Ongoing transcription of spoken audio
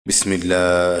بسم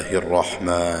الله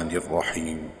الرحمن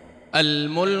الرحيم.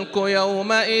 الملك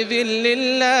يومئذ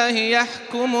لله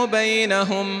يحكم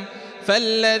بينهم،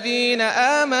 فالذين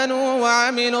آمنوا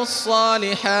وعملوا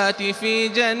الصالحات في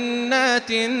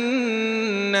جنات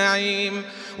النعيم،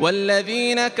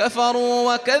 والذين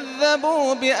كفروا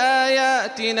وكذبوا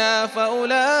بآياتنا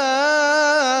فأولئك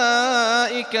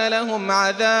لهم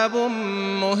عذاب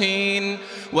مهين.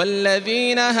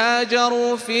 والذين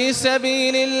هاجروا في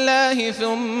سبيل الله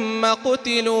ثم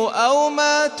قتلوا أو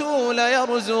ماتوا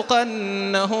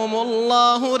ليرزقنهم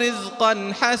الله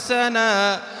رزقا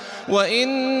حسنا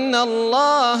وإن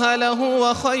الله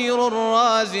لهو خير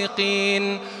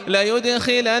الرازقين.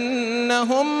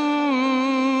 ليدخلنهم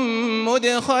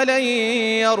مدخلا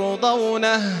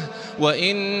يرضونه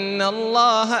وإن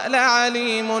الله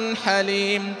لعليم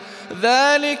حليم.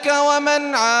 ذلك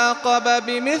ومن عاقب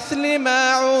بمثل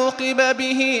ما عوقب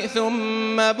به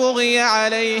ثم بغي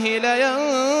عليه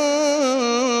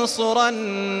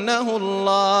لينصرنه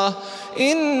الله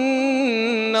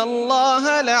إن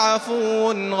الله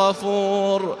لعفو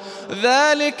غفور.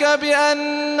 ذلك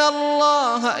بأن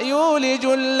الله يولج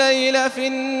الليل في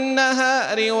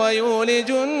النهار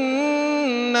ويولج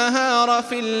النهار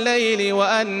في الليل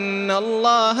وأن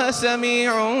الله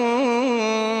سميع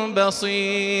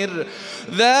بصير.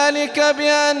 ذلك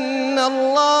بأن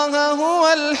الله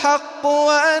هو الحق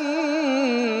وأن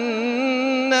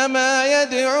ما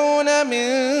يدعون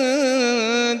من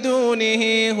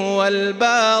دونه هو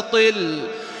الباطل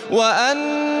وأن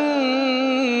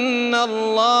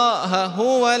الله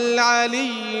هو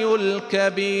العلي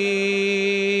الكبير.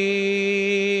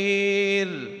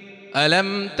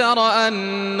 ألم تر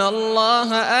أن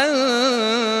الله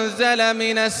أنزل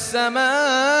من السماء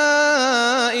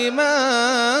ماء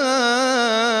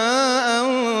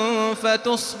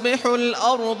فتصبح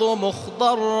الأرض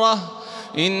مخضرة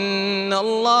إن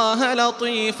الله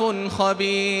لطيف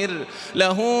خبير.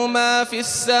 له ما في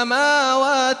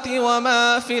السماوات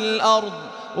وما في الأرض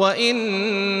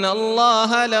وإن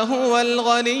الله لهو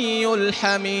الغني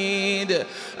الحميد.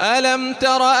 ألم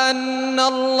تر أن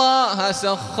الله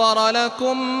سخر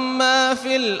لكم ما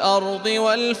في الأرض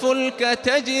والفلك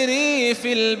تجري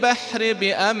في البحر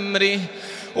بأمره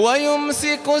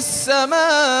ويمسك السماء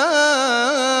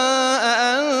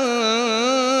أن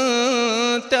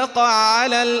تقع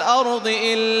على الأرض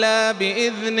إلا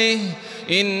بإذنه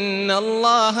إن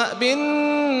الله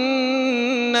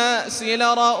بالناس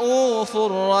لرؤوف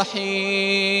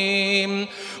رحيم.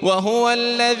 وهو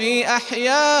الذي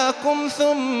أحياكم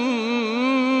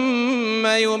ثم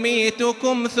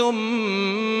يميتكم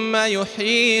ثم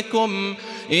يحييكم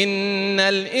إن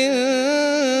الإنسان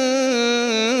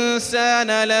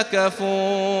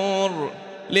لكفور.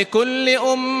 لكل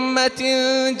أمة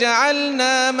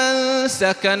جعلنا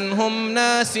منسكا هم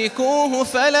ناسكوه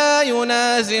فلا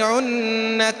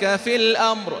ينازعنك في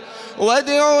الأمر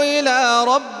وادع إلى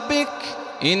ربك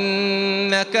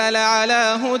إنك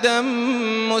لعلى هدى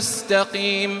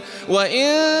مستقيم.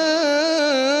 وإن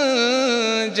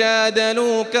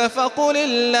جادلوك فقل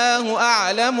الله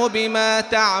أعلم بما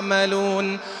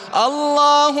تعملون.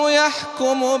 الله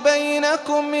يحكم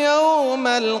بينكم يوم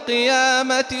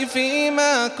القيامة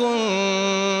فيما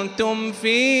كنتم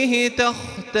فيه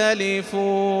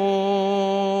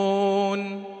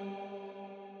تختلفون.